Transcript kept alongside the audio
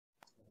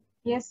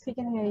Yes, we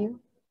can hear you.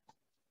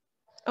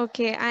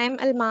 Okay, I'm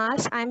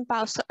Almas. I'm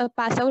pass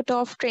out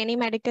of trainee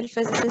medical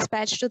physicist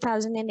batch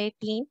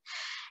 2018.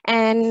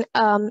 And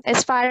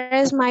as far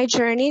as my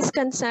journey is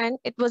concerned,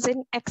 it was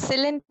an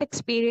excellent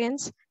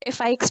experience.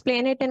 If I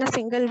explain it in a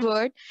single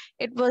word,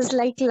 it was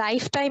like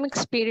lifetime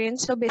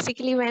experience. So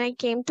basically, when I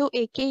came to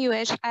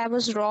AKUH, I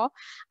was raw.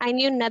 I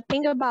knew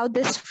nothing about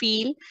this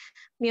field.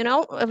 You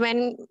know,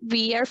 when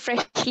we are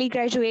freshly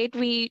graduate,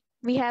 we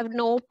have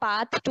no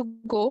path to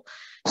go.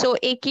 So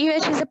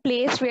AKUH is a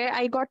place where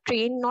I got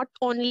trained not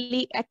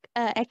only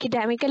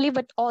academically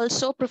but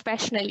also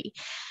professionally.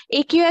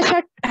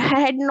 AKUH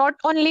had not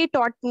only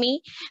taught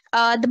me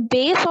the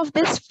base of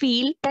this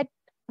field, that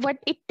what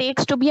it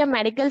takes to be a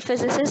medical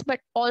physicist, but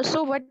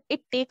also what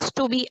it takes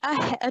to be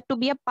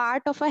a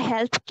part of a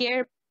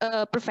healthcare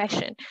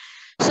profession.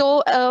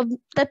 So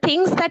the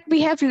things that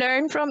we have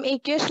learned from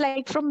AQS,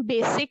 like from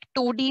basic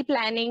 2D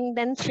planning,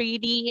 then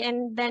 3D,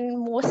 and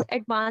then most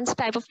advanced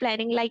type of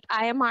planning like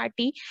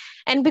IMRT.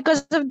 And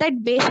because of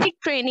that basic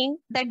training,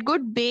 that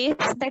good base,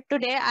 that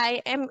today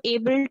I am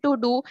able to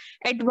do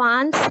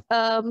advanced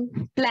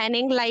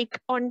planning like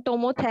on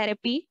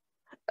tomotherapy.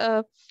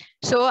 Uh,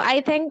 so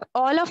I thank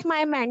all of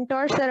my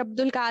mentors, Sir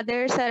Abdul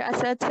Qadir, Sir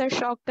Asad, Sir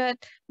Shaukat,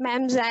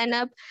 Ma'am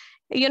Zainab.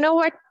 You know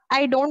what?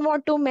 I don't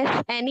want to miss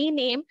any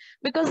name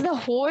because the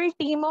whole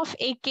team of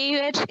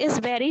AKUH is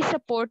very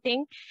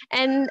supporting,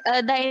 and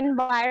the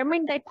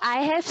environment that I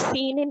have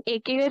seen in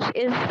AKUH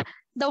is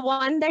the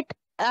one that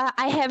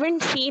I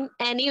haven't seen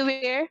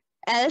anywhere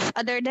else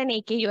other than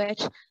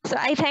AKUH. So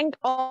I thank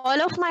all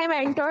of my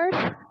mentors.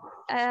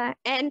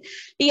 And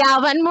yeah,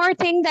 one more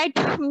thing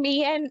that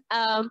me and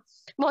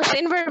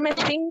Mohsin were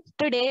missing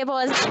today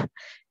was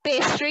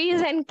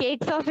pastries and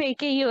cakes of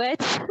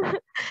AKUH.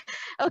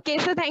 Okay,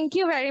 so thank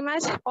you very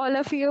much, all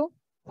of you.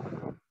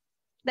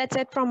 That's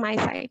it from my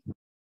side.